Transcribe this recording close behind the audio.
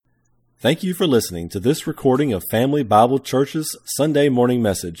Thank you for listening to this recording of Family Bible Church's Sunday morning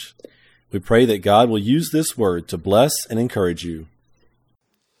message. We pray that God will use this word to bless and encourage you.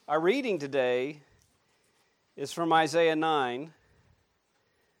 Our reading today is from Isaiah 9,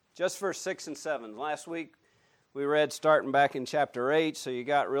 just verse 6 and 7. Last week we read starting back in chapter 8, so you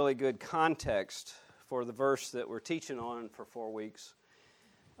got really good context for the verse that we're teaching on for 4 weeks.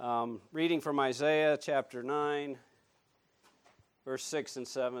 Reading from Isaiah chapter 9, verse 6 and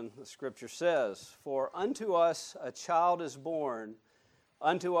 7, the scripture says, "For unto us a child is born,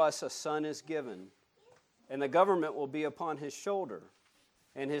 unto us a son is given, and the government will be upon his shoulder,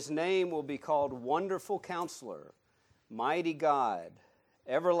 and his name will be called Wonderful Counselor, Mighty God,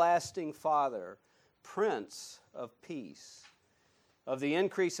 Everlasting Father, Prince of Peace. Of the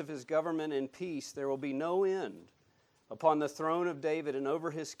increase of his government and peace there will be no end, upon the throne of David and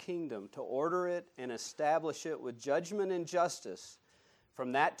over his kingdom, to order it and establish it with judgment and justice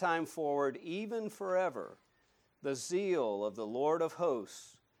from that time forward, even forever. The zeal of the Lord of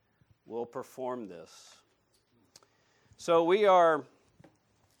hosts will perform this." So we are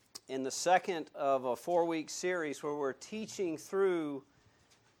in the second of a 4-week series where we're teaching through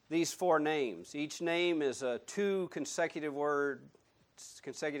these 4 names. Each name is a 2 consecutive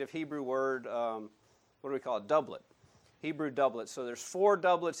Hebrew word, what do we call it? Doublet. Hebrew doublet. So there's 4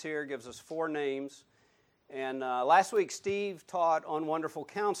 doublets here, gives us 4 names. And last week Steve taught on Wonderful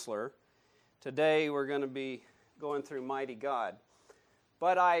Counselor. Today we're going to be going through Mighty God.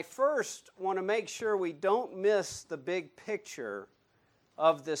 But I first want to make sure we don't miss the big picture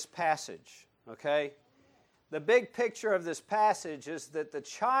of this passage, okay? The big picture of this passage is that the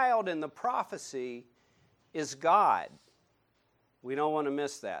child in the prophecy is God. We don't want to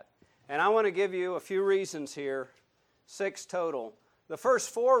miss that. And I want to give you a few reasons here. 6 total. The first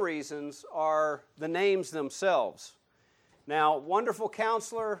 4 reasons are the names themselves. Now, Wonderful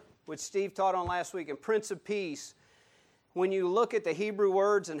Counselor, which Steve taught on last week, and Prince of Peace, when you look at the Hebrew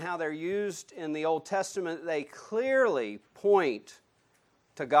words and how they're used in the Old Testament, they clearly point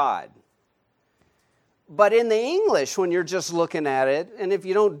to God. But in the English, when you're just looking at it, and if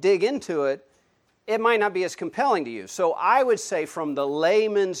you don't dig into it, it might not be as compelling to you. So I would say from the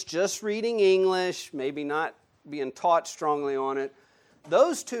layman's just reading English, maybe not being taught strongly on it,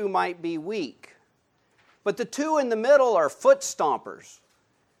 those 2 might be weak. But the 2 in the middle are foot stompers.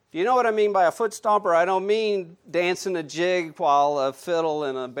 Do you know what I mean by a foot stomper? I don't mean dancing a jig while a fiddle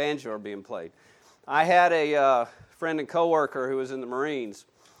and a banjo are being played. I had a friend and coworker who was in the Marines,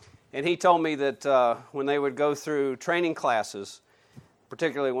 and he told me that when they would go through training classes,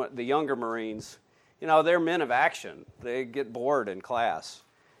 particularly the younger Marines, you know, they're men of action. They get bored in class.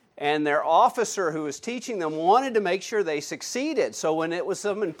 And their officer who was teaching them wanted to make sure they succeeded. So when it was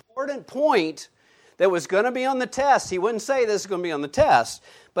some important point that was going to be on the test, he wouldn't say this is going to be on the test,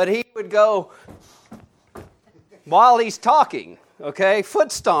 but he would go while he's talking, okay? Foot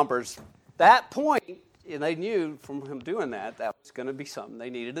stompers. That point, and they knew from him doing that was going to be something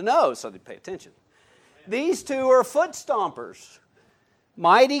they needed to know, so they'd pay attention. These 2 are foot stompers.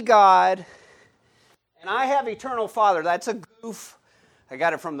 Mighty God, and I have Eternal Father. That's a goof. I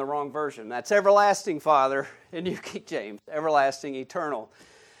got it from the wrong version. That's Everlasting Father in New King James, everlasting, eternal.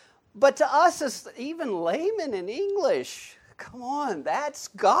 But to us, as even layman in English, come on, that's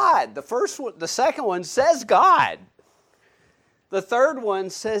God. The second one says God. The third one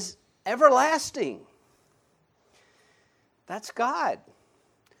says everlasting. That's God.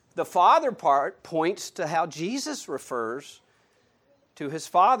 The Father part points to how Jesus refers to his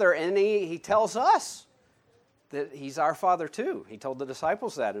Father, and he tells us that he's our Father too. He told the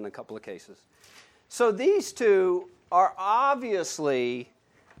disciples that in a couple of cases. So these 2 are obviously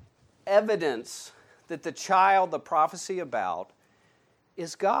evidence that the child the prophecy about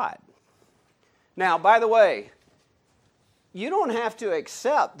is God. Now, by the way, you don't have to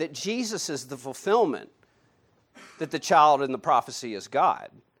accept that Jesus is the fulfillment, that the child in the prophecy is God,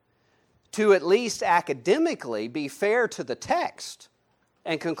 to at least academically be fair to the text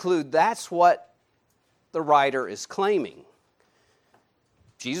and conclude that's what the writer is claiming.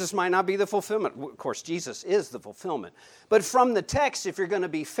 Jesus might not be the fulfillment. Of course, Jesus is the fulfillment. But from the text, if you're going to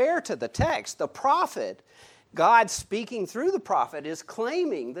be fair to the text, the prophet, God speaking through the prophet, is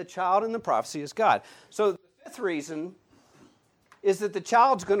claiming the child in the prophecy is God. So the 5th reason is that the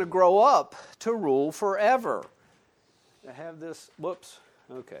child's going to grow up to rule forever. I have this, whoops,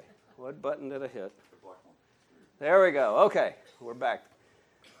 okay. What button did I hit? There we go. Okay, we're back.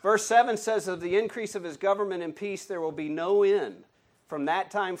 Verse 7 says, "Of the increase of his government and peace there will be no end from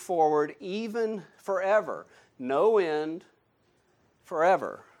that time forward, even forever." No end,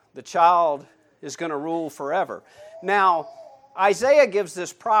 forever. The child is going to rule forever. Now, Isaiah gives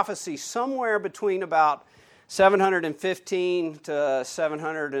this prophecy somewhere between about 715 to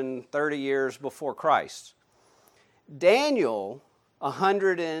 730 years before Christ. Daniel,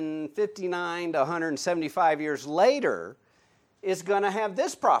 159 to 175 years later, is going to have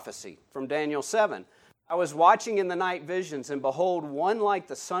this prophecy from Daniel 7. I was watching in the night visions, and behold, one like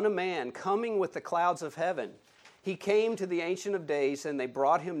the Son of Man coming with the clouds of heaven. He came to the Ancient of Days, and they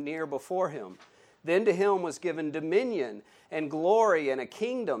brought him near before him. Then to him was given dominion and glory and a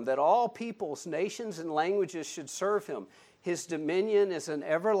kingdom that all peoples, nations, and languages should serve him. His dominion is an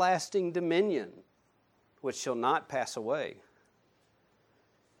everlasting dominion which shall not pass away.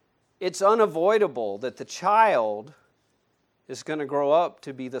 It's unavoidable that the child is going to grow up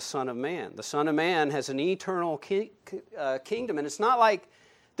to be the Son of Man. The Son of Man has an eternal kingdom, and it's not like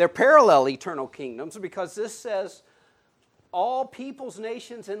they're parallel eternal kingdoms, because this says all peoples,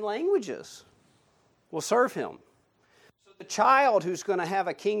 nations, and languages will serve him. So the child who's going to have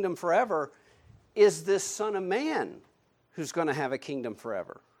a kingdom forever is this Son of Man who's going to have a kingdom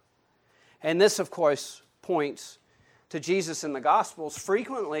forever. And this, of course, points to Jesus in the Gospels,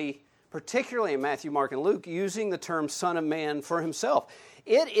 frequently, particularly in Matthew, Mark, and Luke, using the term Son of Man for himself.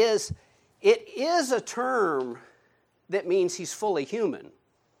 It is a term that means he's fully human.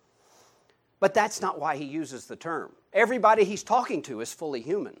 But that's not why he uses the term. Everybody he's talking to is fully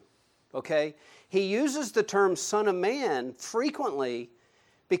human. Okay? He uses the term Son of Man frequently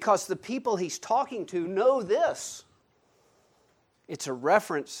because the people he's talking to know this. It's a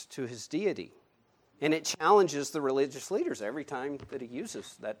reference to his deity. And it challenges the religious leaders every time that he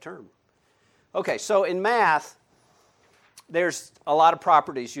uses that term. Okay, so in math, there's a lot of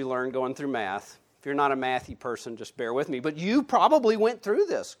properties you learn going through math. If you're not a mathy person, just bear with me. But you probably went through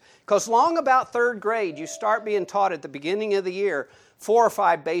this. Because long about third grade, you start being taught at the beginning of the year 4 or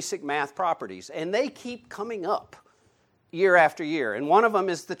 5 basic math properties. And they keep coming up year after year. And one of them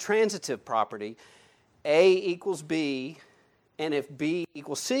is the transitive property. A equals B, and if B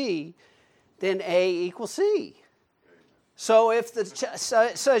equals C, then A equals C. So so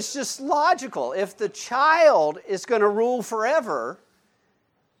it's just logical. If the child is going to rule forever,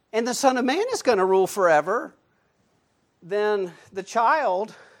 and the Son of Man is going to rule forever, then the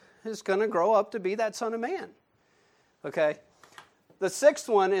child is going to grow up to be that Son of Man. Okay? The sixth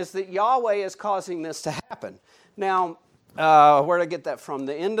one is that Yahweh is causing this to happen. Now, where did I get that from?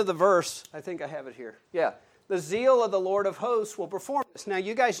 The end of the verse, I think I have it here. Yeah. The zeal of the Lord of hosts will perform this. Now,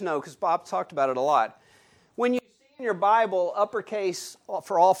 you guys know, because Bob talked about it a lot. When you see in your Bible uppercase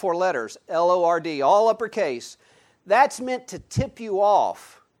for all 4 letters, L-O-R-D, all uppercase, that's meant to tip you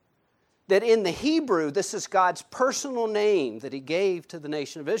off that in the Hebrew, this is God's personal name that he gave to the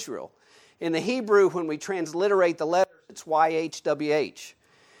nation of Israel. In the Hebrew, when we transliterate the letters, it's YHWH.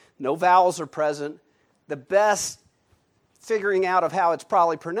 No vowels are present. The best figuring out of how it's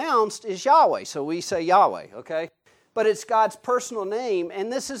probably pronounced is Yahweh. So we say Yahweh, okay? But it's God's personal name,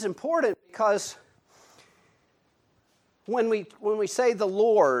 and this is important because when we say the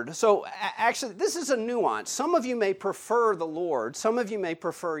Lord, so actually this is a nuance. Some of you may prefer the Lord. Some of you may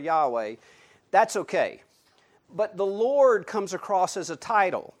prefer Yahweh. That's okay. But the Lord comes across as a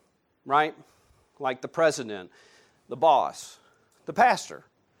title, right? Like the president, the boss, the pastor,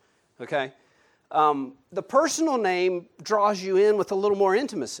 okay? The personal name draws you in with a little more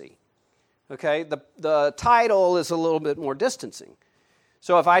intimacy, okay? The title is a little bit more distancing.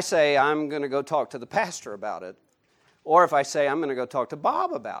 So if I say, I'm going to go talk to the pastor about it, or if I say, I'm going to go talk to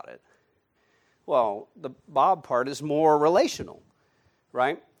Bob about it, well, the Bob part is more relational,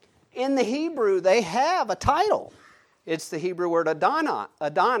 right? In the Hebrew, they have a title. It's the Hebrew word Adonai.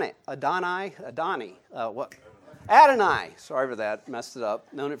 Sorry for that, messed it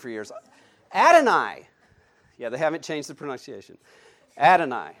up, known it for years. Adonai. Yeah, they haven't changed the pronunciation.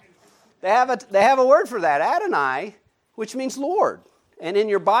 Adonai. They have a word for that, Adonai, which means Lord. And in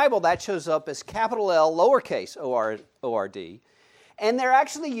your Bible, that shows up as capital L, lowercase O-R-D. And they're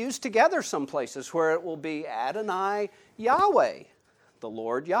actually used together some places where it will be Adonai Yahweh, the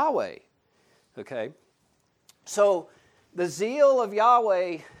Lord Yahweh. Okay? So the zeal of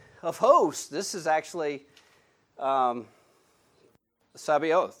Yahweh of hosts, this is actually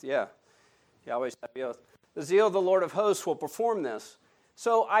Sabaoth, yeah. Yahweh Sabaoth. The zeal of the Lord of hosts will perform this.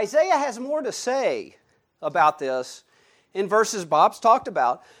 So Isaiah has more to say about this in verses Bob's talked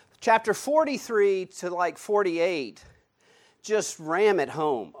about. Chapter 43 to 48 just ram it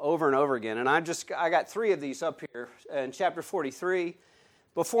home over and over again. And I got 3 of these up here. In chapter 43,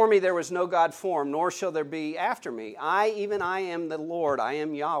 before me there was no God formed, nor shall there be after me. I am the Lord, I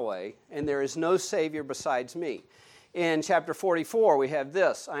am Yahweh, and there is no Savior besides me. In chapter 44, we have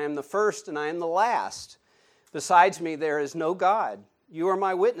this, I am the first and I am the last. Besides me, there is no God. You are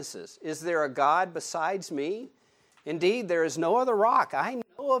my witnesses. Is there a God besides me? Indeed, there is no other rock. I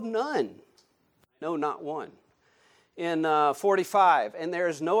know of none. No, not one. In 45, and there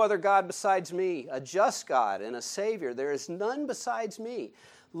is no other God besides me, a just God and a Savior. There is none besides me.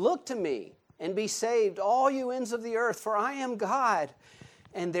 Look to me and be saved, all you ends of the earth, for I am God,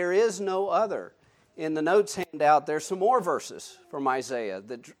 and there is no other. In the notes handout, there's some more verses from Isaiah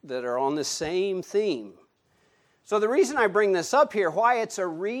that are on the same theme. So the reason I bring this up here, why it's a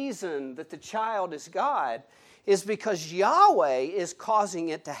reason that the child is God, is because Yahweh is causing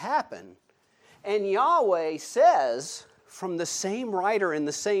it to happen. And Yahweh says, from the same writer in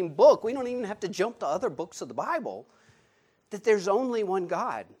the same book, we don't even have to jump to other books of the Bible, that there's only one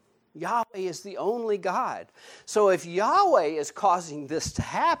God. Yahweh is the only God. So if Yahweh is causing this to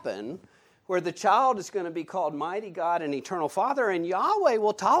happen, where the child is going to be called Mighty God and Eternal Father, and Yahweh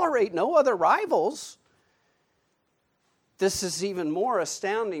will tolerate no other rivals, this is even more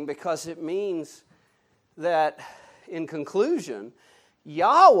astounding because it means that, in conclusion,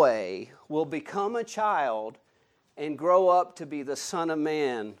 Yahweh will become a child and grow up to be the Son of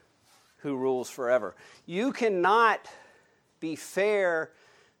Man who rules forever. You cannot be fair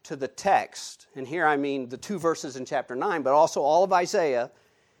to the text, and here I mean the 2 verses in chapter 9, but also all of Isaiah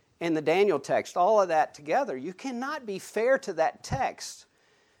and the Daniel text, all of that together. You cannot be fair to that text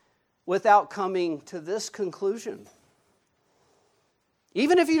without coming to this conclusion.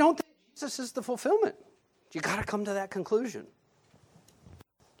 Even if you don't think Jesus is the fulfillment, you got to come to that conclusion.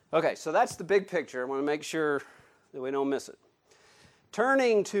 Okay, so that's the big picture. I want to make sure that we don't miss it.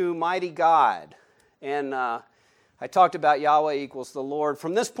 Turning to Mighty God, and I talked about Yahweh equals the Lord.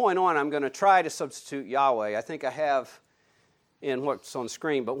 From this point on, I'm going to try to substitute Yahweh. I think I have in what's on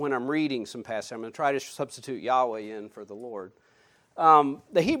screen, but when I'm reading some passages, I'm going to try to substitute Yahweh in for the Lord.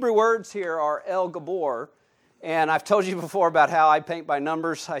 The Hebrew words here are El Gabor, and I've told you before about how I paint by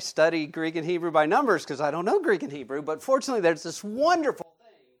numbers. I study Greek and Hebrew by numbers because I don't know Greek and Hebrew, but fortunately there's this wonderful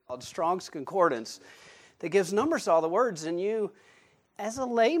thing called Strong's Concordance that gives numbers to all the words, and you, as a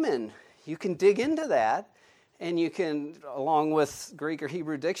layman, you can dig into that, and you can, along with Greek or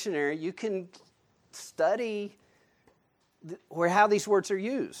Hebrew dictionary, you can study how these words are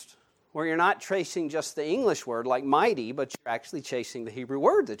used, where you're not tracing just the English word like mighty, but you're actually chasing the Hebrew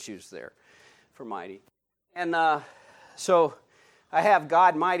word that's used there for mighty. And so I have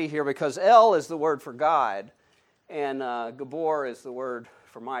God mighty here because El is the word for God, and Gabor is the word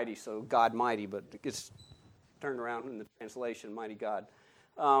for mighty, so God mighty, but it gets turned around in the translation, mighty God.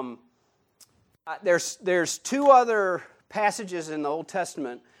 There's 2 other passages in the Old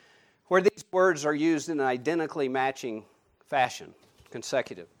Testament where these words are used in an identically matching fashion,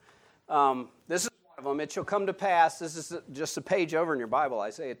 consecutive. This is one of them. It shall come to pass, this is just a page over in your Bible,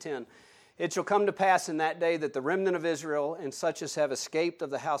 Isaiah 10. It shall come to pass in that day that the remnant of Israel and such as have escaped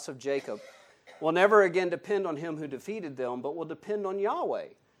of the house of Jacob will never again depend on him who defeated them, but will depend on Yahweh,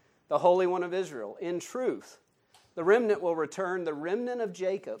 the Holy One of Israel, in truth. The remnant will return, the remnant of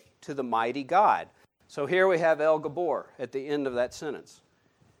Jacob, to the mighty God. So here we have El Gabor at the end of that sentence.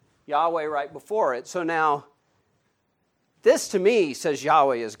 Yahweh right before it. So now, this to me says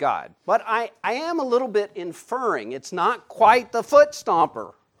Yahweh is God. But I am a little bit inferring. It's not quite the foot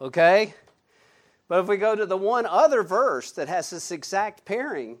stomper, okay? But if we go to the one other verse that has this exact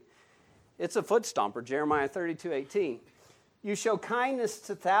pairing, it's a foot stomper, Jeremiah 32:18. You show kindness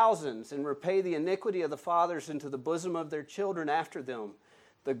to thousands and repay the iniquity of the fathers into the bosom of their children after them.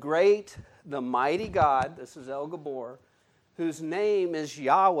 The great, the mighty God, this is El Gabor, whose name is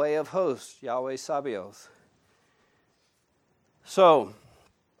Yahweh of hosts, Yahweh Sabaoth. So,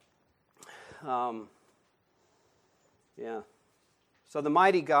 So the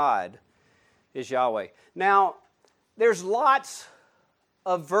mighty God is Yahweh. Now, there's lots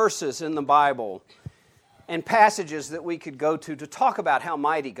of verses in the Bible and passages that we could go to talk about how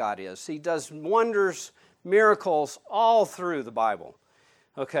mighty God is. He does wonders, miracles all through the Bible.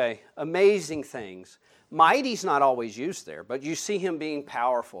 Okay, amazing things. Mighty's not always used there, but you see him being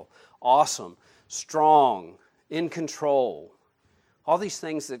powerful, awesome, strong, in control. All these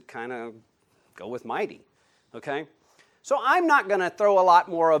things that kind of go with mighty. Okay? So I'm not going to throw a lot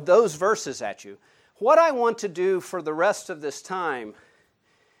more of those verses at you. What I want to do for the rest of this time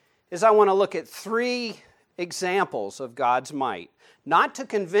is I want to look at 3 examples of God's might. Not to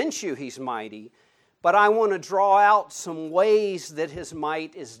convince you he's mighty, but I want to draw out some ways that his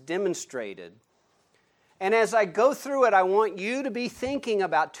might is demonstrated. And as I go through it, I want you to be thinking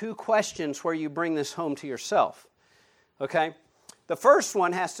about 2 questions where you bring this home to yourself. Okay? The first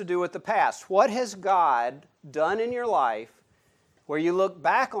one has to do with the past. What has God done in your life where you look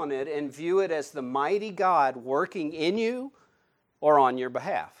back on it and view it as the mighty God working in you or on your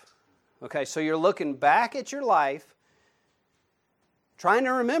behalf. Okay, so you're looking back at your life, trying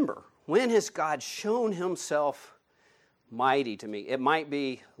to remember, when has God shown himself mighty to me? It might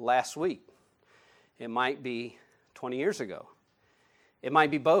be last week. It might be 20 years ago. It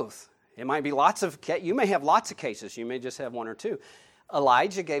might be both. It might be you may have lots of cases. You may just have one or two.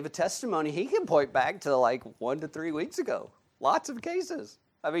 Elijah gave a testimony. He can point back to like 1 to 3 weeks ago. Lots of cases.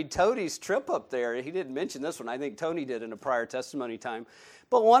 I mean, Tony's trip up there, he didn't mention this one. I think Tony did in a prior testimony time.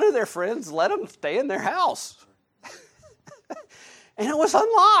 But one of their friends let them stay in their house. And it was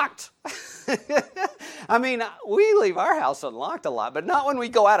unlocked. I mean, we leave our house unlocked a lot, but not when we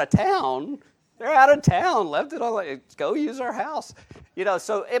go out of town. They're out of town, left it unlocked. Go use our house.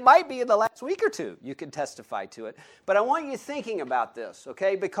 So it might be in the last week or two you can testify to it. But I want you thinking about this,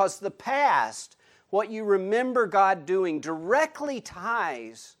 okay? Because the past, what you remember God doing, directly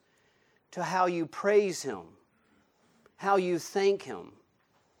ties to how you praise him, how you thank him,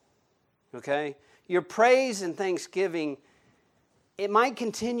 okay? Your praise and thanksgiving, it might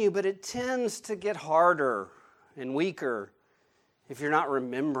continue, but it tends to get harder and weaker if you're not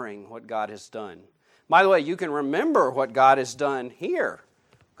remembering what God has done. By the way, you can remember what God has done here.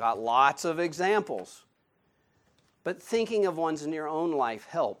 Got lots of examples. But thinking of ones in your own life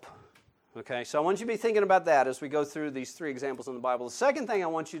help. Okay, so I want you to be thinking about that as we go through these 3 examples in the Bible. The second thing I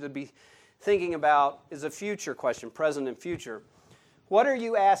want you to be thinking about is a future question, present and future. What are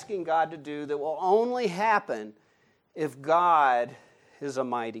you asking God to do that will only happen if God is a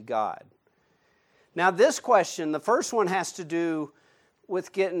mighty God? Now this question, the first one has to do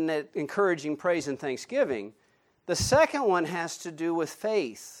with getting at encouraging praise and thanksgiving. The second one has to do with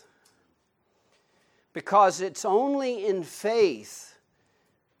faith. Because it's only in faith,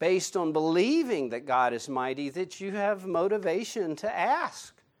 based on believing that God is mighty, that you have motivation to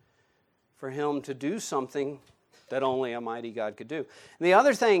ask for him to do something that only a mighty God could do. And the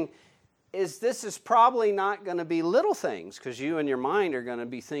other thing is this is probably not going to be little things, because you in your mind are going to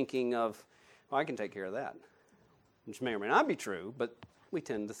be thinking of, well, I can take care of that. Which may or may not be true, but we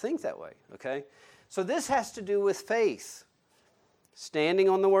tend to think that way, okay? So this has to do with faith. Standing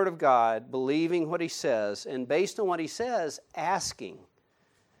on the Word of God, believing what he says, and based on what he says, asking.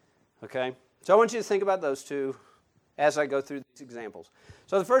 Okay? So I want you to think about those two as I go through these examples.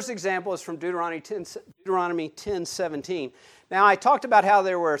 So the first example is from Deuteronomy 10:17. Now I talked about how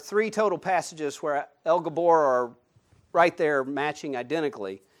there were 3 total passages where El Gabor are right there matching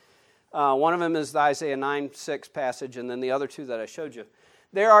identically. One of them is the Isaiah 9:6 passage, and then the other 2 that I showed you.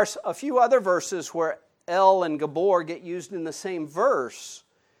 There are a few other verses where El and Gabor get used in the same verse,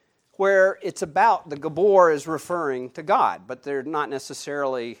 where it's about the Gabor is referring to God, but they're not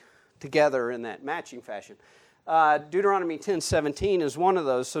necessarily together in that matching fashion. Deuteronomy 10:17 is one of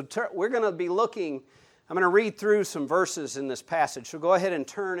those. So we're going to be looking, I'm going to read through some verses in this passage. So go ahead and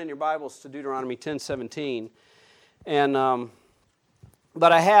turn in your Bibles to Deuteronomy 10:17. And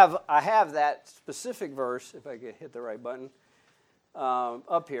but I have that specific verse, if I could hit the right button,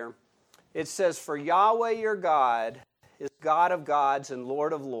 up here. It says, "For Yahweh your God is God of gods and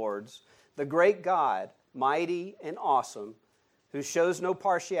Lord of lords, the great God, mighty and awesome, who shows no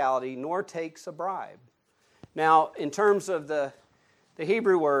partiality nor takes a bribe." Now, in terms of the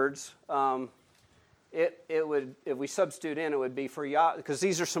Hebrew words, it would, if we substitute in, it would be for Yahweh, because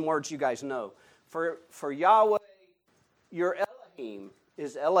these are some words you guys know. For Yahweh, your Elohim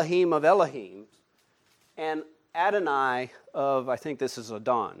is Elohim of Elohims, and Adonai of, I think this is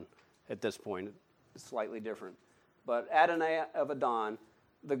Adon at this point, it's slightly different, but Adonai of Adon,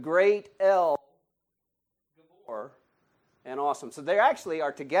 the great El Gabor, and awesome. So they actually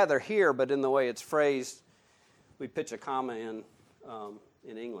are together here, but in the way it's phrased, we pitch a comma in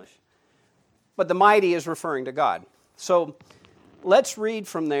English. But the mighty is referring to God. So let's read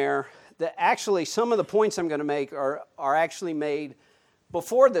from there. Actually, some of the points I'm going to make are actually made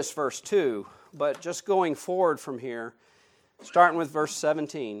before this verse 2, but just going forward from here, starting with verse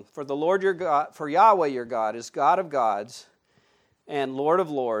 17. For the Lord your God, for Yahweh your God is God of gods and Lord of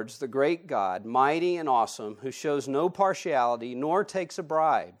lords, the great God, mighty and awesome, who shows no partiality nor takes a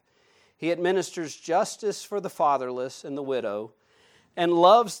bribe. He administers justice for the fatherless and the widow, and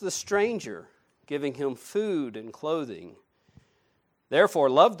loves the stranger, giving him food and clothing. Therefore,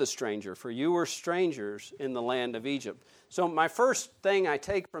 love the stranger, for you were strangers in the land of Egypt. So my first thing I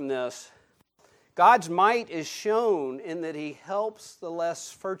take from this, God's might is shown in that he helps the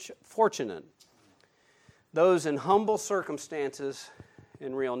less fortunate, those in humble circumstances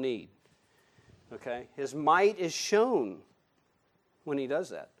in real need. Okay? His might is shown when he does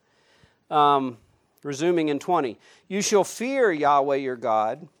that. Resuming in 20, you shall fear Yahweh your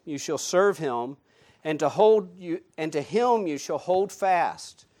God, you shall serve him, and to him you shall hold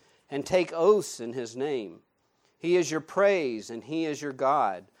fast, and take oaths in his name. He is your praise, and he is your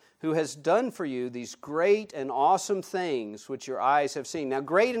God, who has done for you these great and awesome things which your eyes have seen. Now,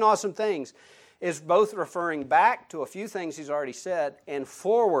 great and awesome things is both referring back to a few things he's already said and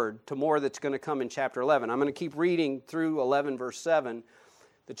forward to more that's going to come in chapter 11. I'm going to keep reading through 11, verse 7.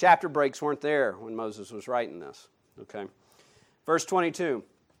 The chapter breaks weren't there when Moses was writing this. Okay. Verse 22.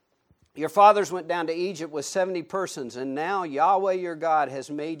 Your fathers went down to Egypt with 70 persons, and now Yahweh your God has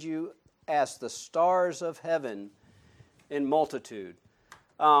made you as the stars of heaven in multitude.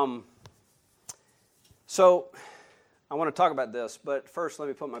 So I want to talk about this, but first let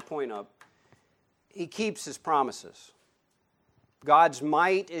me put my point up. He keeps his promises. God's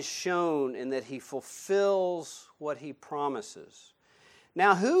might is shown in that he fulfills what he promises.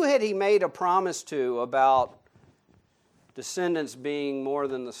 Now, who had he made a promise to about descendants being more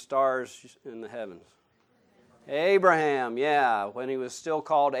than the stars in the heavens? Abraham, yeah. When he was still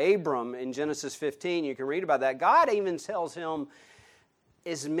called Abram in Genesis 15, you can read about that. God even tells him,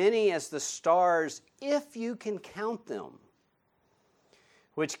 as many as the stars, if you can count them.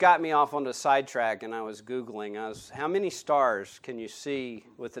 Which got me off on the sidetrack, and I was Googling. How many stars can you see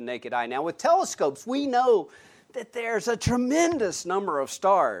with the naked eye? Now, with telescopes, we know that there's a tremendous number of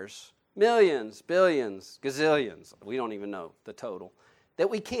stars. Millions, billions, gazillions. We don't even know the total. That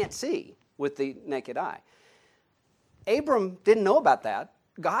we can't see with the naked eye. Abram didn't know about that.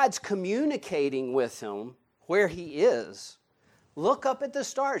 God's communicating with him where he is. Look up at the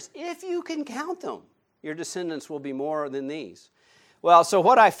stars. If you can count them, your descendants will be more than these. Well, so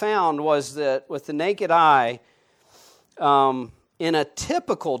what I found was that with the naked eye, in a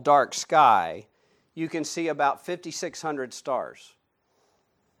typical dark sky, you can see about 5,600 stars.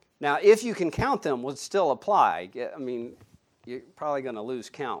 Now, if you can count them, would still apply. I mean, you're probably going to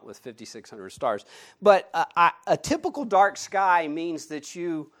lose count with 5,600 stars. But a typical dark sky means that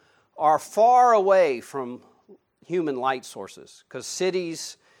you are far away from human light sources. Because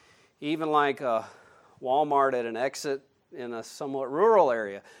cities, even like a Walmart at an exit in a somewhat rural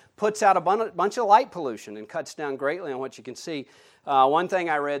area, puts out a bunch of light pollution and cuts down greatly on what you can see. One thing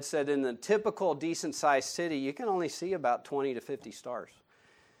I read said in the typical decent-sized city, you can only see about 20 to 50 stars.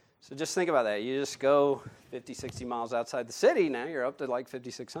 So just think about that. You just go 50, 60 miles outside the city, now you're up to like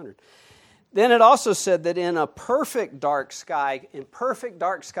 5,600. Then it also said that in perfect dark sky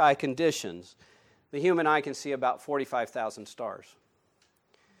conditions, the human eye can see about 45,000 stars.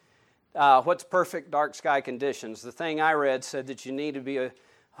 What's perfect dark sky conditions? The thing I read said that you need to be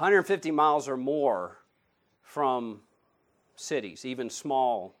 150 miles or more from cities, even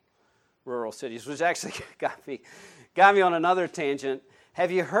small rural cities, which actually got me on another tangent. Have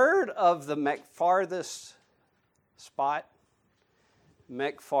you heard of the farthest spot?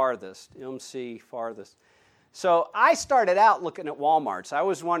 farthest, MC farthest. So I started out looking at Walmarts. I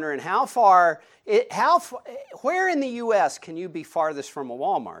was wondering where in the U.S. can you be farthest from a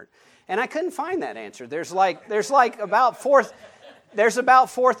Walmart? And I couldn't find that answer. There's about 4,000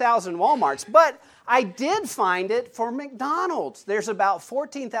 Walmarts, but I did find it for McDonald's. There's about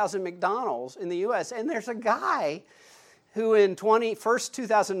 14,000 McDonald's in the U.S., and there's a guy who in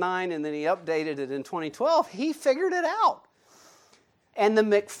 2009, and then he updated it in 2012, he figured it out. And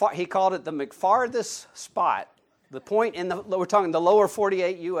he called it the McFarthest spot. The point we're talking the lower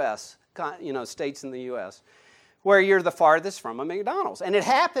 48 U.S., states in the U.S., where you're the farthest from a McDonald's. And it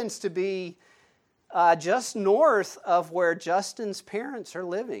happens to be just north of where Justin's parents are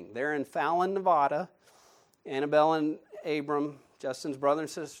living. They're in Fallon, Nevada. Annabelle and Abram, Justin's brother and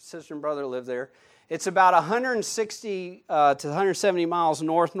sister and brother, live there. It's about 160 to 170 miles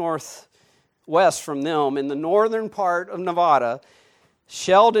northwest from them in the northern part of Nevada.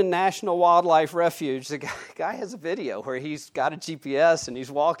 Sheldon National Wildlife Refuge. The guy has a video where he's got a GPS and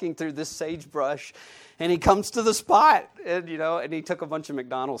he's walking through this sagebrush and he comes to the spot and he took a bunch of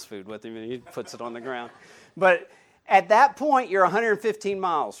McDonald's food with him and he puts it on the ground. But at that point, you're 115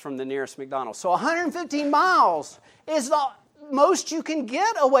 miles from the nearest McDonald's. So 115 miles is the most you can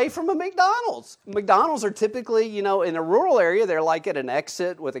get away from a McDonald's. McDonald's are typically, in a rural area, they're like at an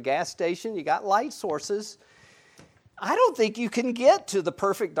exit with a gas station. You got light sources. I don't think you can get to the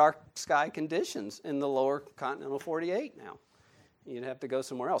perfect dark sky conditions in the lower continental 48 now. You'd have to go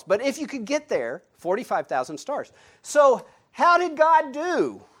somewhere else. But if you could get there, 45,000 stars. So how did God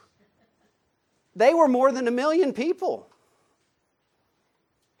do? They were more than 1 million people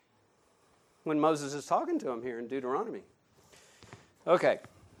when Moses is talking to them here in Deuteronomy. Okay,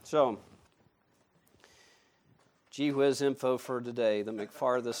 so gee whiz info for today, the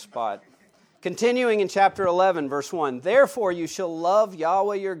McFarthest spot. Continuing in chapter 11, verse 1, therefore you shall love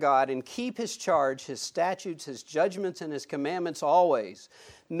Yahweh your God and keep His charge, His statutes, His judgments, and His commandments always.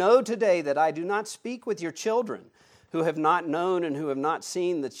 Know today that I do not speak with your children, who have not known and who have not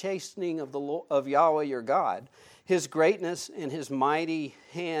seen the chastening of Yahweh your God, His greatness and His mighty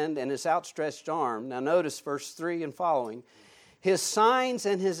hand and His outstretched arm. Now notice verse 3 and following. His signs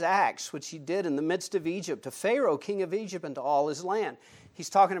and His acts, which He did in the midst of Egypt, to Pharaoh, king of Egypt, and to all his land. He's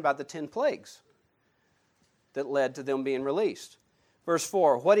talking about the 10 plagues that led to them being released. Verse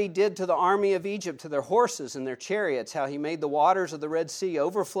 4, what He did to the army of Egypt, to their horses and their chariots, how He made the waters of the Red Sea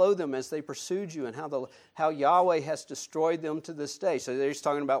overflow them as they pursued you, and how Yahweh has destroyed them to this day. So He's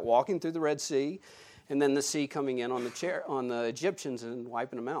talking about walking through the Red Sea, and then the sea coming in on the Egyptians and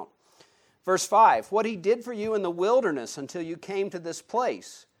wiping them out. Verse 5, what He did for you in the wilderness until you came to this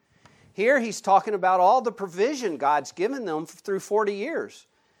place. Here He's talking about all the provision God's given them through 40 years.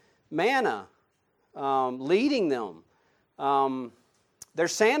 Manna, leading them, their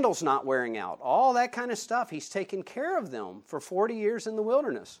sandals not wearing out, all that kind of stuff. He's taken care of them for 40 years in the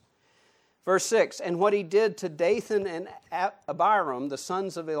wilderness. Verse 6, and what He did to Dathan and Abiram, the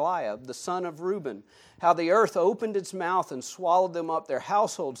sons of Eliab, the son of Reuben, how the earth opened its mouth and swallowed them up, their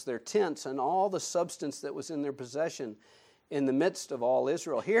households, their tents, and all the substance that was in their possession in the midst of all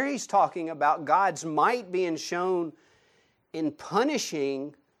Israel. Here He's talking about God's might being shown in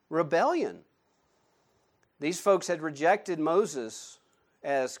punishing rebellion. These folks had rejected Moses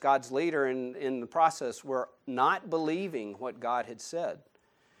as God's leader, and in the process were not believing what God had said.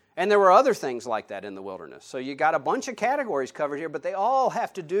 And there were other things like that in the wilderness. So you got a bunch of categories covered here, but they all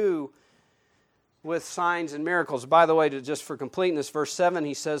have to do with signs and miracles. By the way, just for completeness, verse 7,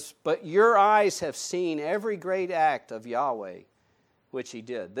 he says, but your eyes have seen every great act of Yahweh, which He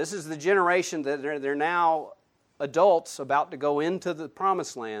did. This is the generation that they're now adults about to go into the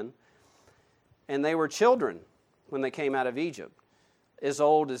promised land, and they were children when they came out of Egypt, as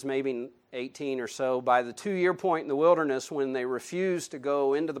old as maybe 18 or so. By the 2-year point in the wilderness, when they refused to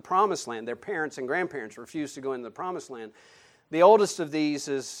go into the promised land, their parents and grandparents refused to go into the promised land. The oldest of these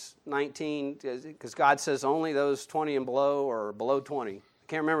is 19, because God says only those 20 and below, or below 20. I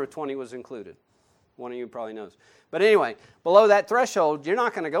can't remember if 20 was included. One of you probably knows. But anyway, below that threshold, you're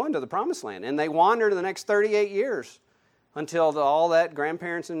not going to go into the promised land. And they wander the next 38 years until all that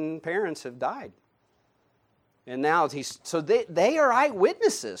grandparents and parents have died. And now they are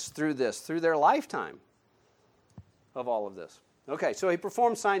eyewitnesses through this, through their lifetime of all of this. Okay, so He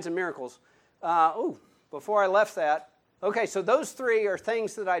performed signs and miracles. Before I left that, okay, so those 3 are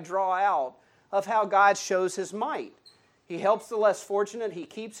things that I draw out of how God shows His might. He helps the less fortunate. He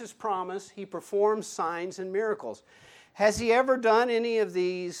keeps His promise. He performs signs and miracles. Has He ever done any of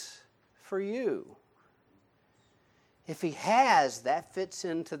these for you? If He has, that fits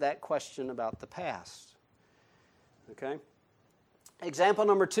into that question about the past. Okay? Example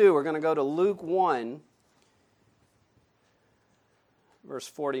number 2, we're going to go to Luke 1, verse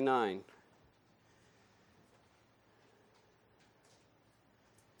 49.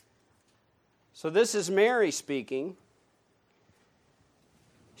 So this is Mary speaking.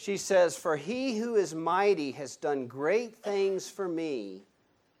 She says, for He who is mighty has done great things for me,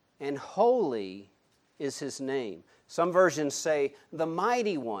 and holy is His name. Some versions say, the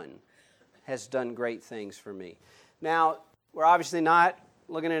mighty one has done great things for me. Now, we're obviously not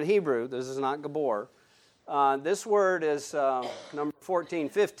looking at Hebrew. This is not Gabor. This word is number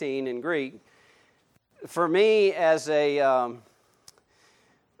 1415 in Greek. For me, as a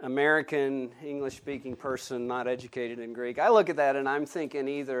American English-speaking person, not educated in Greek, I look at that and I'm thinking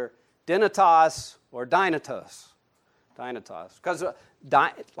either dynatos or dynatos. Dynatos. Because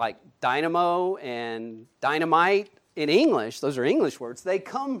like dynamo and dynamite in English, those are English words, they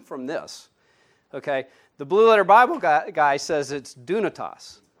come from this. Okay? The Blue Letter Bible guy says it's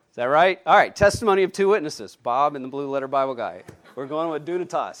dunatos. Is that right? All right, testimony of 2 witnesses, Bob and the Blue Letter Bible guy. We're going with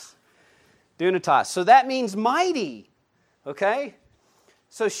dunatos. Dunatos. So that means mighty. Okay?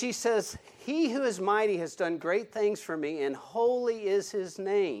 So she says, He who is mighty has done great things for me, and holy is His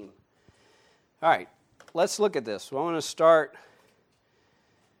name. All right, let's look at this. Well, I want to start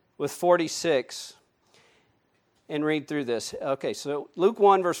with 46 and read through this. Okay, so Luke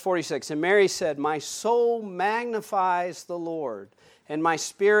 1, verse 46. And Mary said, my soul magnifies the Lord, and my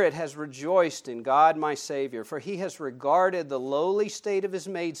spirit has rejoiced in God my Savior, for He has regarded the lowly state of His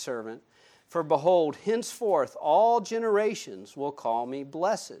maidservant. For behold, henceforth all generations will call me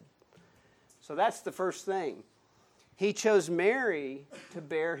blessed. So that's the first thing. He chose Mary to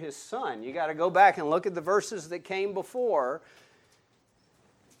bear His son. You got to go back and look at the verses that came before.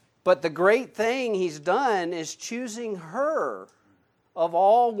 But the great thing He's done is choosing her of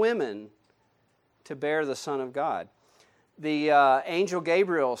all women to bear the Son of God. The angel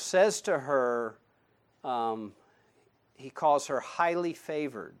Gabriel says to her, he calls her highly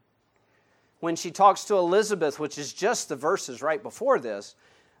favored. When she talks to Elizabeth, which is just the verses right before this,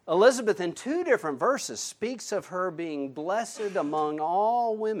 Elizabeth in 2 different verses speaks of her being blessed among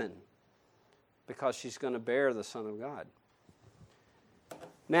all women because she's going to bear the Son of God.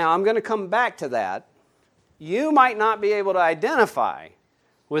 Now, I'm going to come back to that. You might not be able to identify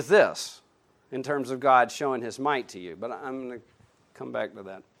with this in terms of God showing His might to you, but I'm going to come back to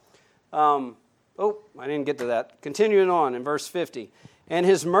that. I didn't get to that. Continuing on in verse 50. And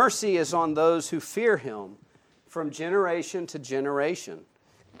His mercy is on those who fear Him from generation to generation.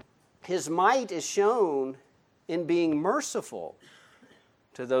 His might is shown in being merciful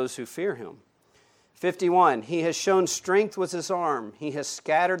to those who fear Him. 51, He has shown strength with His arm. He has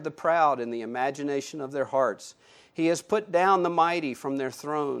scattered the proud in the imagination of their hearts. He has put down the mighty from their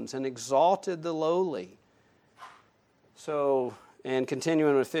thrones and exalted the lowly. And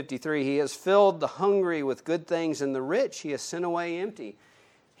continuing with 53, He has filled the hungry with good things, and the rich He has sent away empty.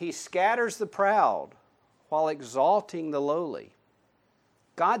 He scatters the proud while exalting the lowly.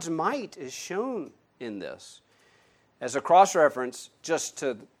 God's might is shown in this. As a cross-reference just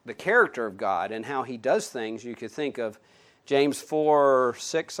to the character of God and how He does things, you could think of James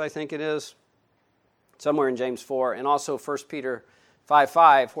 4:6, I think it is, somewhere in James 4, and also 1 Peter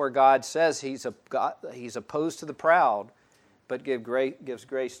 5:5, where God says He's opposed to the proud, but gives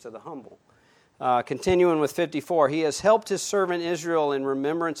grace to the humble. Continuing with 54, He has helped His servant Israel in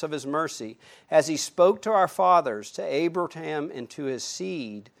remembrance of His mercy, as He spoke to our fathers, to Abraham and to his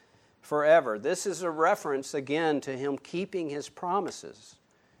seed forever. This is a reference, again, to Him keeping His promises.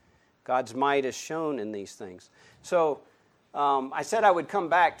 God's might is shown in these things. So, I said I would come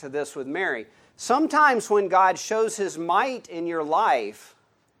back to this with Mary. Sometimes when God shows His might in your life,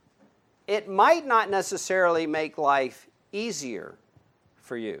 it might not necessarily make life easier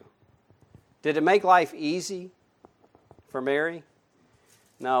for you. Did it make life easy for Mary?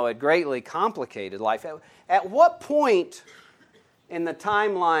 No, it greatly complicated life. At what point in the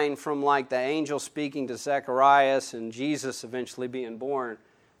timeline from like the angel speaking to Zacharias and Jesus eventually being born,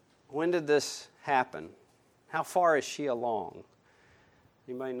 when did this happen? How far is she along?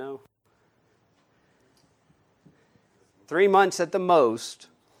 Anybody know? 3 months at the most,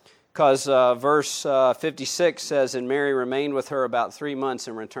 because verse 56 says, and Mary remained with her about 3 months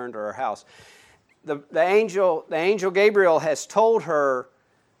and returned to her house. The angel Gabriel has told her,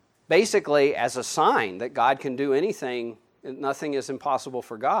 basically as a sign that God can do anything, nothing is impossible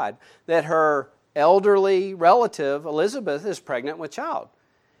for God, that her elderly relative, Elizabeth, is pregnant with child.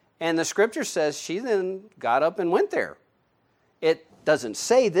 And the Scripture says she then got up and went there. It doesn't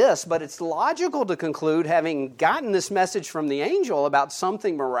say this, but it's logical to conclude, having gotten this message from the angel about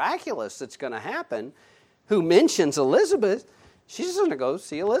something miraculous that's going to happen, who mentions Elizabeth, she's going to go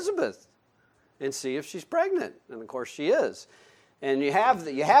see Elizabeth and see if she's pregnant. And of course she is. And you have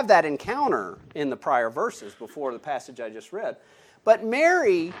that encounter in the prior verses before the passage I just read. But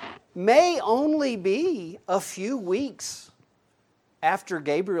Mary may only be a few weeks after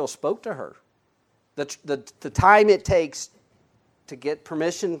Gabriel spoke to her. The time it takes to get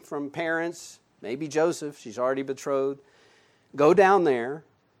permission from parents, maybe Joseph, she's already betrothed, go down there,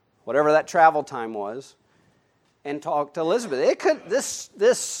 whatever that travel time was, and talk to Elizabeth.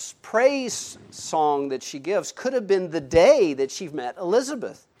 This praise song that she gives could have been the day that she met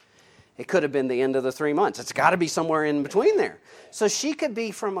Elizabeth. It could have been the end of the 3 months. It's got to be somewhere in between there. So she could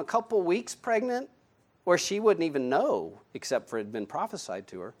be from a couple weeks pregnant, where she wouldn't even know, except for it had been prophesied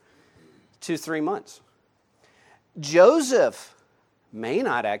to her, to 3 months. Joseph may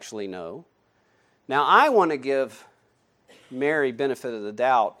not actually know. Now, I want to give Mary benefit of the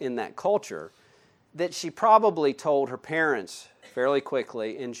doubt in that culture, that she probably told her parents fairly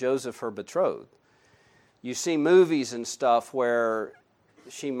quickly, and Joseph her betrothed. You see movies and stuff where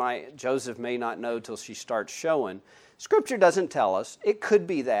Joseph may not know till she starts showing. Scripture doesn't tell us. It could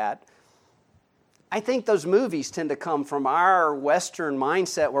be that. I think those movies tend to come from our Western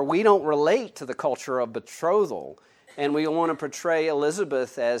mindset where we don't relate to the culture of betrothal. And we want to portray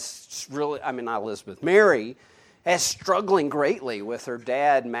Elizabeth as Mary as struggling greatly with her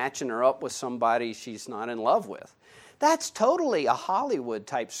dad matching her up with somebody she's not in love with. That's totally a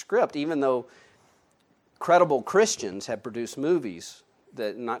Hollywood-type script, even though credible Christians have produced movies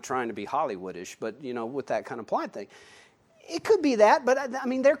that, not trying to be Hollywoodish, but, with that kind of plot thing. It could be that, but,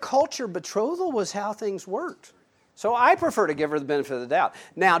 their culture, betrothal was how things worked. So I prefer to give her the benefit of the doubt.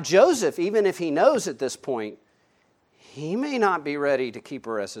 Now, Joseph, even if he knows at this point, he may not be ready to keep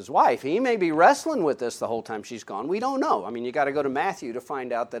her as his wife. He may be wrestling with this the whole time she's gone. We don't know. I mean, you got to go to Matthew to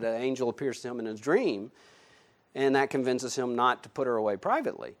find out that an angel appears to him in his dream, and that convinces him not to put her away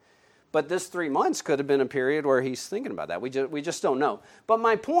privately. But this 3 months could have been a period where he's thinking about that. We just don't know. But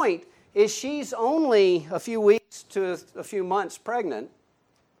my point is she's only a few weeks to a few months pregnant,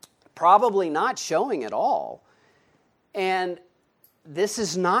 probably not showing at all. And this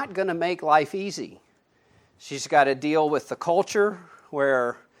is not going to make life easy. She's got to deal with the culture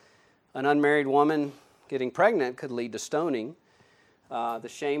where an unmarried woman getting pregnant could lead to stoning, the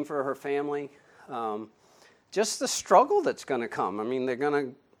shame for her family, just the struggle that's going to come. I mean, they're going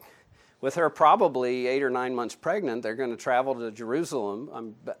to, with her probably 8 or 9 months pregnant, they're going to travel to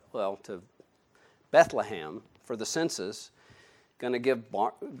Jerusalem, to Bethlehem for the census, going to give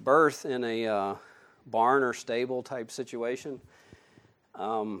birth in a barn or stable type situation.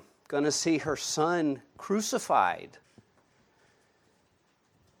 Going to see her son crucified.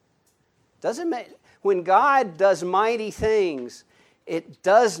 When God does mighty things, it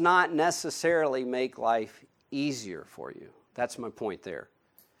does not necessarily make life easier for you. That's my point there.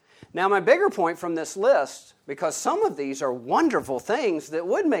 Now, my bigger point from this list, because some of these are wonderful things that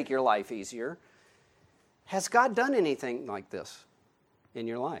would make your life easier, has God done anything like this in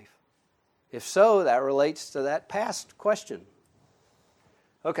your life? If so, that relates to that past question.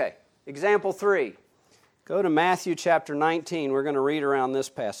 Okay, example 3. Go to Matthew chapter 19. We're going to read around this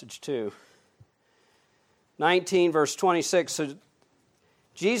passage too. 19 verse 26. So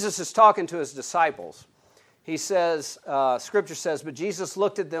Jesus is talking to his disciples. He says, Scripture says, "But Jesus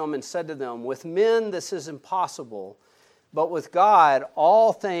looked at them and said to them, 'With men this is impossible, but with God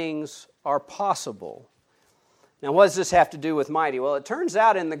all things are possible.'" Now what does this have to do with mighty? Well, it turns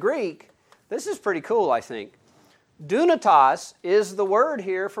out in the Greek, this is pretty cool, I think. Dunatos is the word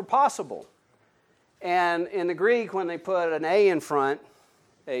here for possible. And in the Greek, when they put an A in front,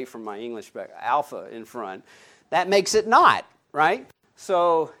 A from my English back, alpha in front, that makes it not, right?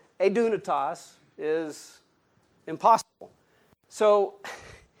 So edunatos is impossible. So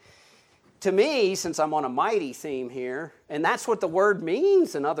to me, since I'm on a mighty theme here, and that's what the word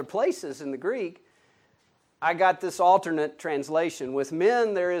means in other places in the Greek, I got this alternate translation. With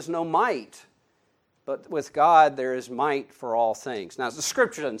men there is no might, but with God there is might for all things. Now, the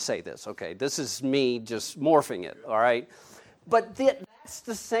Scripture doesn't say this, okay? This is me just morphing it, all right? But that's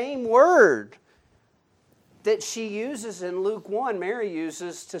the same word that she uses in Luke 1, Mary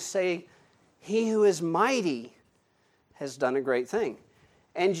uses to say, he who is mighty has done a great thing.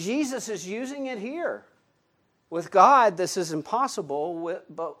 And Jesus is using it here. With God, this is impossible.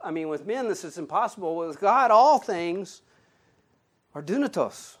 With men, this is impossible. With God, all things are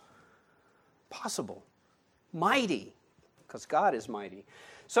dunatos. Possible. Mighty. Because God is mighty.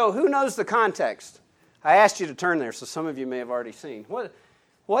 So who knows the context? I asked you to turn there, so some of you may have already seen.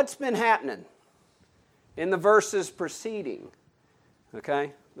 What's been happening in the verses preceding?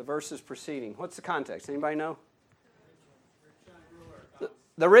 Okay? The verses preceding. What's the context? Anybody know?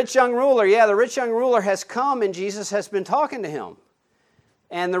 The rich young ruler. Yeah, the rich young ruler has come and Jesus has been talking to him.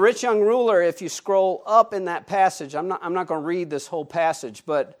 And the rich young ruler, if you scroll up in that passage, I'm not going to read this whole passage,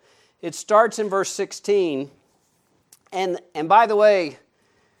 but it starts in verse 16. And by the way,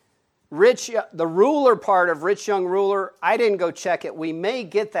 the ruler part of rich young ruler, I didn't go check it. We may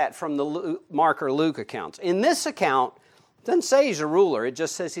get that from the Mark or Luke accounts. In this account, it doesn't say he's a ruler. It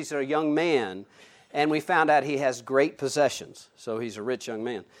just says he's a young man. And we found out he has great possessions. So he's a rich young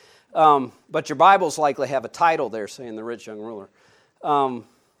man. But your Bibles likely have a title there saying the rich young ruler.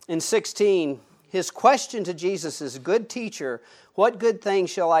 In 16, his question to Jesus is, "Good teacher, what good thing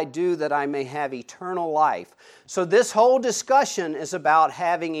shall I do that I may have eternal life?" So this whole discussion is about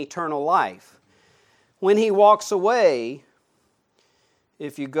having eternal life. When he walks away,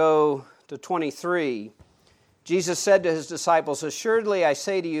 if you go to 23, Jesus said to his disciples, "Assuredly I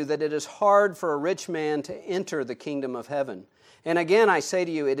say to you that it is hard for a rich man to enter the kingdom of heaven. And again I say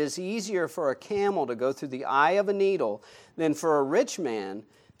to you, it is easier for a camel to go through the eye of a needle than for a rich man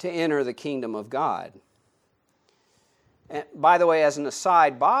to enter the kingdom of God." And by the way, as an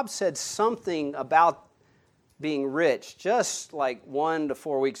aside, Bob said something about being rich just like 1 to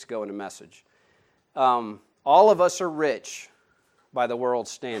 4 weeks ago in a message. All of us are rich by the world's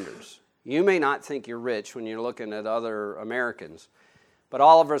standards. You may not think you're rich when you're looking at other Americans, but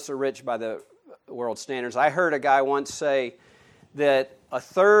all of us are rich by the world's standards. I heard a guy once say that a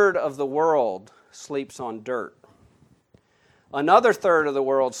third of the world sleeps on dirt. Another third of the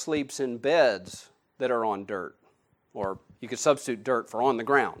world sleeps in beds that are on dirt, or you could substitute dirt for on the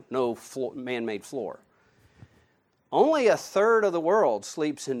ground, no man-made floor. Only a third of the world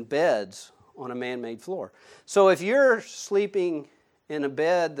sleeps in beds on a man-made floor. So if you're sleeping in a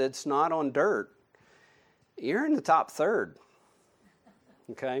bed that's not on dirt, you're in the top third.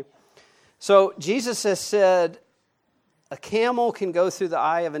 Okay? So Jesus has said a camel can go through the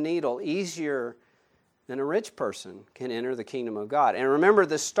eye of a needle easier than a rich person can enter the kingdom of God. And remember,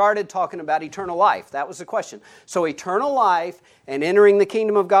 this started talking about eternal life. That was the question. So eternal life and entering the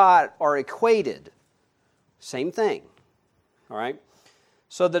kingdom of God are equated. Same thing. All right?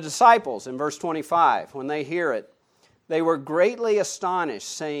 So the disciples, in verse 25, when they hear it, they were greatly astonished,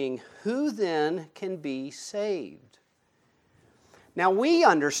 saying, "Who then can be saved?" Now we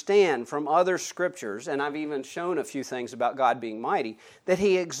understand from other scriptures, and I've even shown a few things about God being mighty, that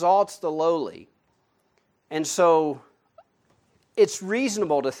He exalts the lowly. And so it's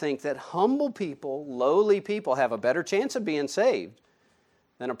reasonable to think that humble people, lowly people, have a better chance of being saved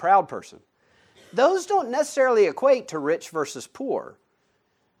than a proud person. Those don't necessarily equate to rich versus poor,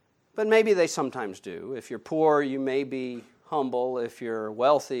 but maybe they sometimes do. If you're poor, you may be humble. If you're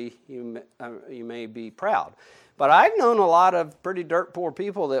wealthy, you may be proud. But I've known a lot of pretty dirt poor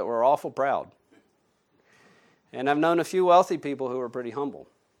people that were awful proud. And I've known a few wealthy people who were pretty humble.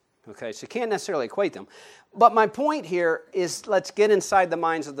 Okay, so you can't necessarily equate them. But my point here is, let's get inside the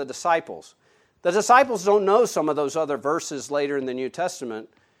minds of the disciples. The disciples don't know some of those other verses later in the New Testament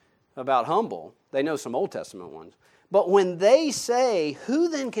about humble. They know some Old Testament ones. But when they say, "Who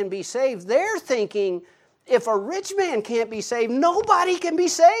then can be saved?" they're thinking, if a rich man can't be saved, nobody can be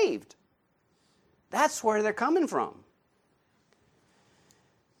saved. That's where they're coming from.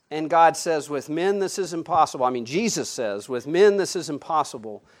 And God says, with men this is impossible. Jesus says, with men this is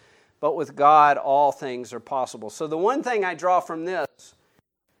impossible, but with God all things are possible. So the one thing I draw from this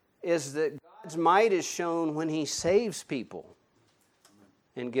is that God's might is shown when He saves people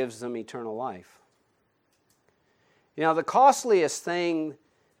and gives them eternal life. You know, the costliest thing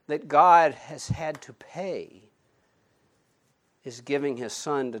that God has had to pay is giving His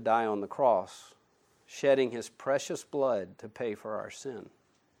Son to die on the cross, shedding His precious blood to pay for our sin.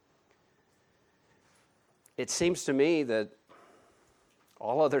 It seems to me that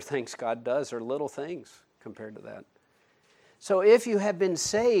all other things God does are little things compared to that. So if you have been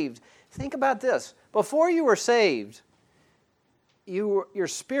saved, think about this. Before you were saved, your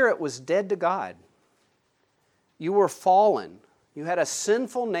spirit was dead to God. You were fallen. You had a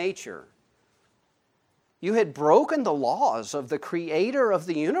sinful nature. You had broken the laws of the Creator of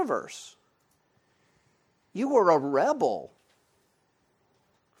the universe. You were a rebel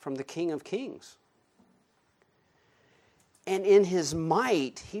from the King of Kings. And in His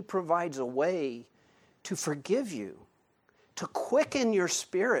might, He provides a way to forgive you, to quicken your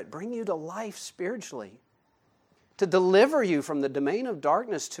spirit, bring you to life spiritually, to deliver you from the domain of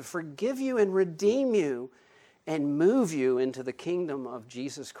darkness, to forgive you and redeem you and move you into the kingdom of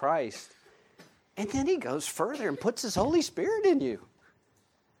Jesus Christ. And then He goes further and puts His Holy Spirit in you.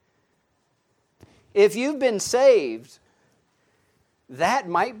 If you've been saved, that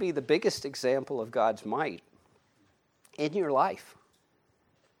might be the biggest example of God's might in your life.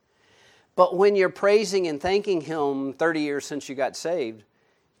 But when you're praising and thanking Him 30 years since you got saved,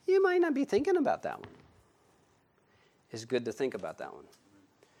 you might not be thinking about that one. It's good to think about that one.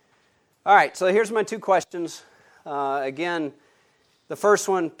 All right, so here's my two questions. Again, the first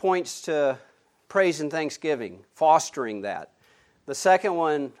one points to praise and thanksgiving, fostering that. The second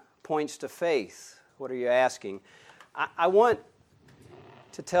one points to faith. What are you asking? I want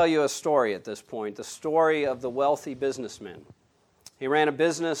to tell you a story at this point, the story of the wealthy businessman. He ran a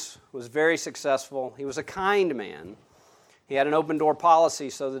business, was very successful. He was a kind man. He had an open door policy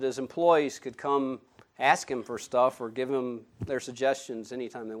so that his employees could come ask him for stuff or give him their suggestions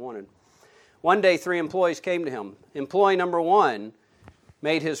anytime they wanted. One day, 3 employees came to him. Employee number 1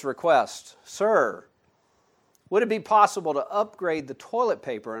 made his request. "Sir, would it be possible to upgrade the toilet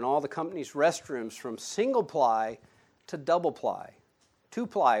paper in all the company's restrooms from single ply to double ply?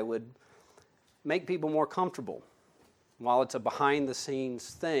 2-ply would make people more comfortable. While it's a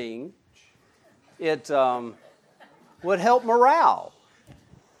behind-the-scenes thing, it would help morale."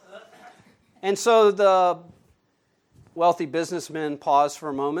 And so the wealthy businessman paused for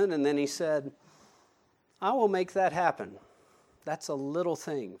a moment, and then he said, "I will make that happen. That's a little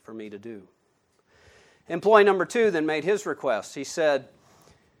thing for me to do." Employee number 2 then made his request. He said,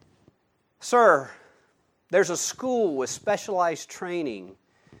 "Sir, there's a school with specialized training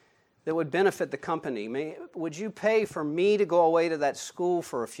that would benefit the company. Would you pay for me to go away to that school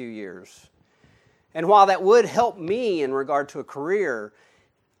for a few years? And while that would help me in regard to a career,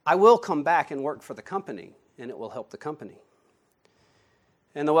 I will come back and work for the company, and it will help the company."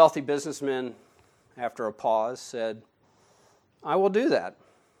 And the wealthy businessman, after a pause, said, "I will do that.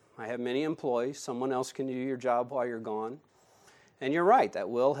 I have many employees. Someone else can do your job while you're gone. And you're right, that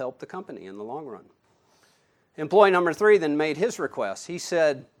will help the company in the long run. Employee number 3 then made his request. He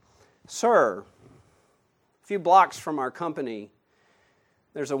said, "Sir, a few blocks from our company,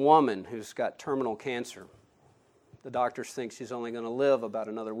 there's a woman who's got terminal cancer. The doctors think she's only going to live about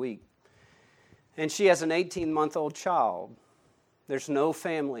another week. And she has an 18-month-old child. There's no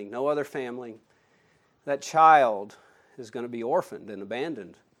family, no other family. That child is going to be orphaned and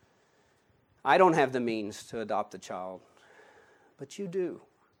abandoned. I don't have the means to adopt the child, but you do.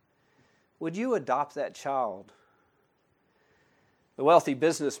 Would you adopt that child?" The wealthy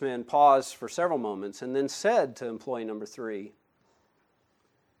businessman paused for several moments and then said to employee number 3,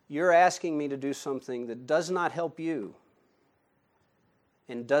 "You're asking me to do something that does not help you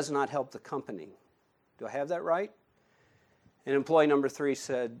and does not help the company. Do I have that right?" And employee number 3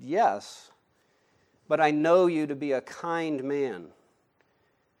 said, "Yes, but I know you to be a kind man.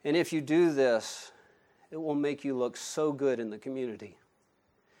 And if you do this, it will make you look so good in the community.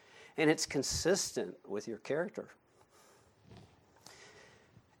 And it's consistent with your character."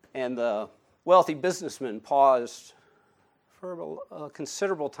 And the wealthy businessman paused for a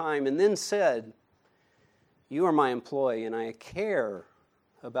considerable time and then said, "You are my employee, and I care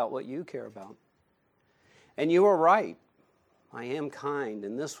about what you care about. And you are right. I am kind,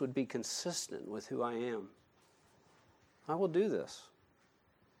 and this would be consistent with who I am. I will do this.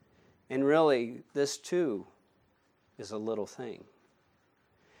 And really, this too is a little thing."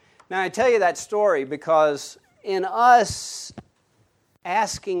 Now, I tell you that story because in us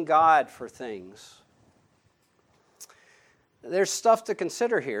asking God for things, there's stuff to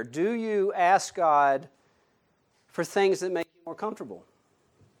consider here. Do you ask God for things that make you more comfortable?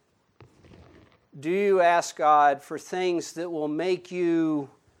 Do you ask God for things that will make you,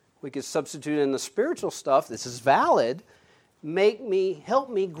 we could substitute in the spiritual stuff, this is valid, help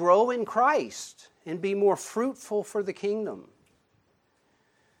me grow in Christ and be more fruitful for the kingdom?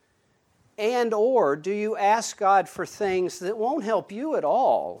 And or do you ask God for things that won't help you at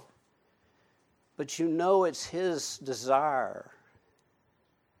all, but you know it's His desire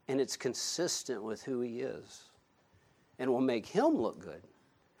and it's consistent with who He is and will make Him look good?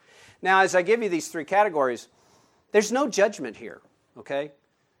 Now, as I give you these 3 categories, there's no judgment here, okay?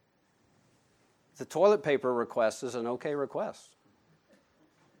 The toilet paper request is an okay request.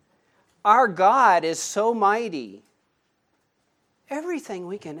 Our God is so mighty. Everything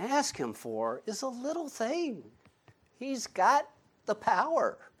we can ask Him for is a little thing. He's got the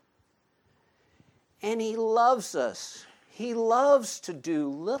power. And He loves us. He loves to do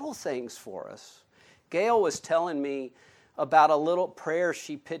little things for us. Gail was telling me about a little prayer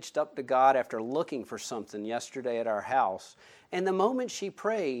she pitched up to God after looking for something yesterday at our house. And the moment she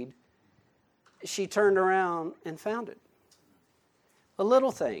prayed, she turned around and found it. A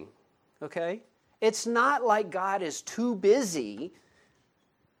little thing, okay? It's not like God is too busy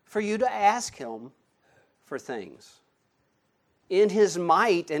for you to ask Him for things. In His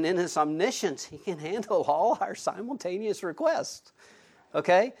might and in His omniscience, He can handle all our simultaneous requests,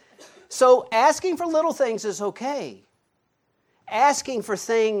 okay? So asking for little things is okay. Asking for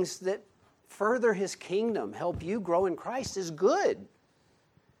things that further His kingdom, help you grow in Christ, is good.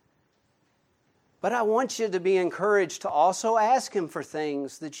 But I want you to be encouraged to also ask Him for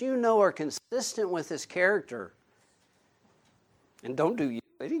things that you know are consistent with His character and don't do you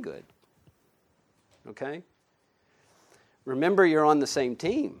any good. Okay? Remember, you're on the same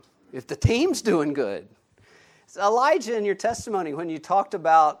team. If the team's doing good. So Elijah, in your testimony, when you talked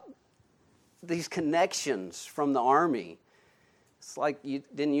about these connections from the army, it's like you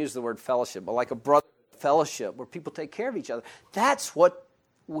didn't use the word fellowship, but like a brother fellowship where people take care of each other. That's what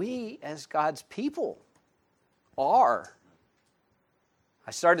we as God's people are.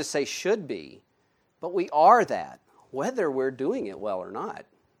 I started to say should be, but we are that, whether we're doing it well or not.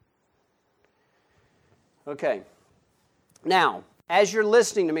 Okay. Now, as you're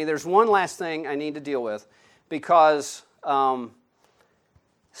listening to me, there's one last thing I need to deal with because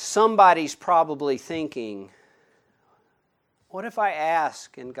somebody's probably thinking, what if I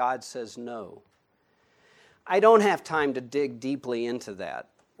ask and God says no? I don't have time to dig deeply into that,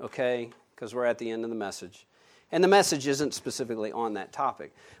 okay, because we're at the end of the message. And the message isn't specifically on that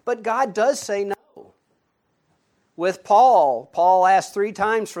topic. But God does say no. With Paul asked 3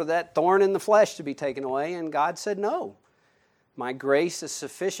 times for that thorn in the flesh to be taken away, and God said no. My grace is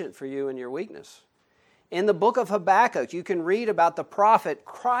sufficient for you in your weakness. In the book of Habakkuk, you can read about the prophet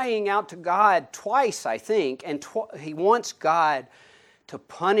crying out to God twice, I think, and he wants God to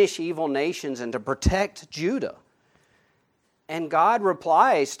punish evil nations and to protect Judah. And God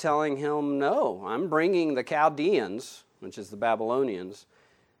replies telling him, no, I'm bringing the Chaldeans, which is the Babylonians,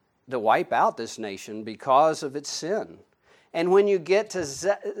 to wipe out this nation because of its sin. And when you get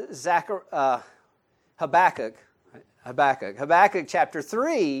to Habakkuk chapter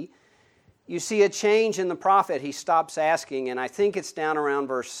 3, you see a change in the prophet. He stops asking, and I think it's down around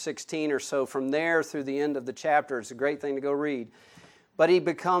verse 16 or so. From there through the end of the chapter, it's a great thing to go read. But he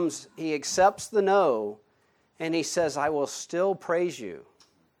accepts the no, and he says, I will still praise you.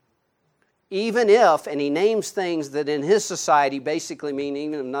 Even if, and he names things that in his society basically mean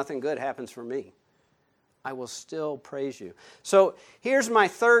even if nothing good happens for me, I will still praise you. So here's my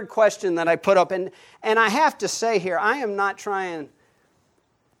third question that I put up, and I have to say here, I'm not trying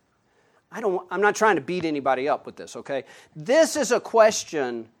to beat anybody up with this, okay? This is a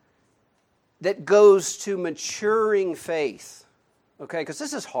question that goes to maturing faith, okay? Because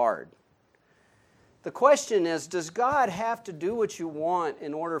this is hard. The question is, does God have to do what you want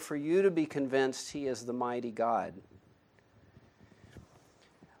in order for you to be convinced He is the mighty God?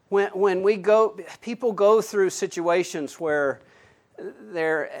 When people go through situations where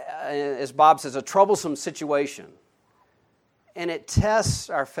they're, as Bob says, a troublesome situation, and it tests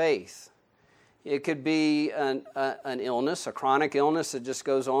our faith. It could be an illness, a chronic illness that just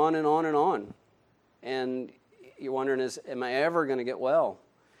goes on and on and on. And you're wondering, am I ever going to get well?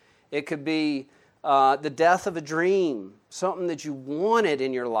 It could be the death of a dream, something that you wanted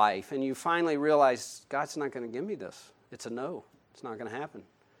in your life, and you finally realize, God's not going to give me this. It's a no. It's not going to happen.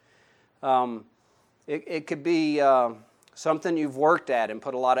 It could be something you've worked at and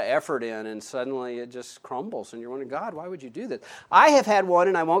put a lot of effort in, and suddenly it just crumbles, and you're wondering, God, why would you do this? I have had one,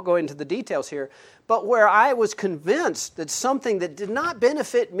 and I won't go into the details here, but where I was convinced that something that did not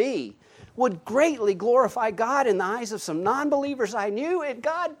benefit me would greatly glorify God in the eyes of some non-believers I knew, and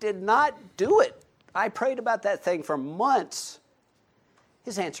God did not do it. I prayed about that thing for months.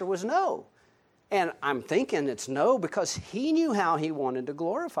 His answer was no. And I'm thinking it's no because He knew how He wanted to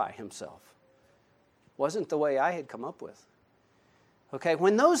glorify Himself. Wasn't the way I had come up with. Okay,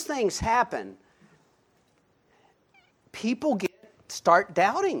 when those things happen, people start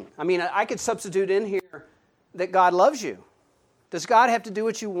doubting. I mean, I could substitute in here that God loves you. Does God have to do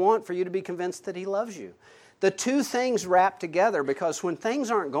what you want for you to be convinced that He loves you? The two things wrap together, because when things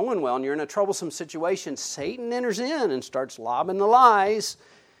aren't going well and you're in a troublesome situation, Satan enters in and starts lobbing the lies.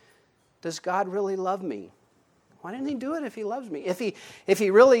 Does God really love me? Why didn't He do it if He loves me? If He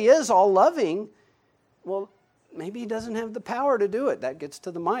really is all loving, well, maybe He doesn't have the power to do it. That gets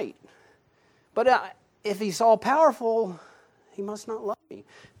to the might. But if He's all powerful, He must not love me.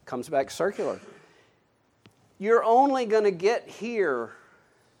 Comes back circular. You're only going to get here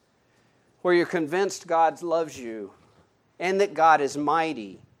where you're convinced God loves you and that God is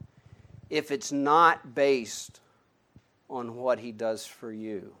mighty if it's not based on what He does for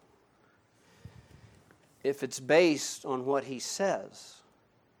you. If it's based on what He says.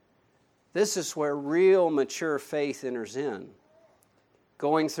 This is where real mature faith enters in.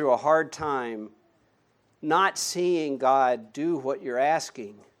 Going through a hard time, not seeing God do what you're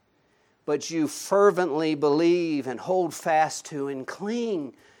asking, but you fervently believe and hold fast to and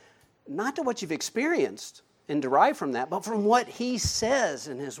cling, not to what you've experienced and derive from that, but from what He says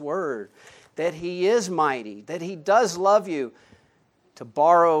in His Word, that He is mighty, that He does love you, to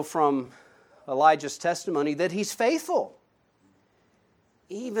borrow from Elijah's testimony, that He's faithful,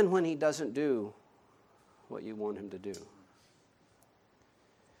 even when He doesn't do what you want Him to do.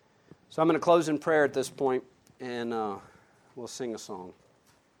 So I'm going to close in prayer at this point, and we'll sing a song.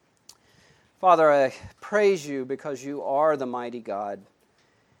 Father, I praise You because You are the mighty God,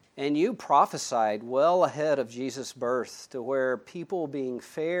 and You prophesied well ahead of Jesus' birth to where people, being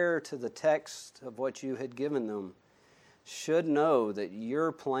fair to the text of what You had given them, should know that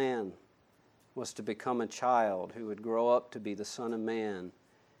Your plan was to become a child who would grow up to be the Son of Man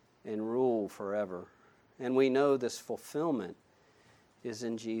and rule forever. And we know this fulfillment is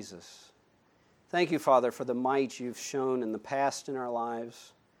in Jesus. Thank You, Father, for the might You've shown in the past in our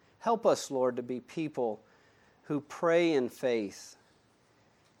lives. Help us, Lord, to be people who pray in faith.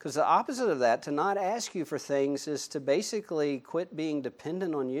 Because the opposite of that, to not ask You for things, is to basically quit being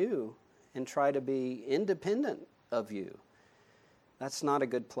dependent on You and try to be independent of You. That's not a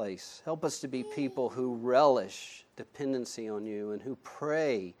good place. Help us to be people who relish dependency on You and who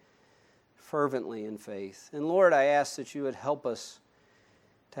pray fervently in faith. And Lord, I ask that You would help us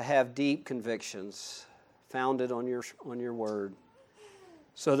to have deep convictions founded on your Word,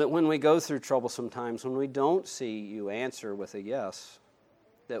 so that when we go through troublesome times, when we don't see You answer with a yes,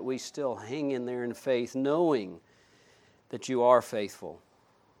 that we still hang in there in faith, knowing that You are faithful,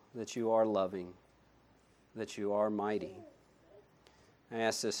 that You are loving, that You are mighty. I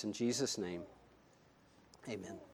ask this in Jesus' name. Amen.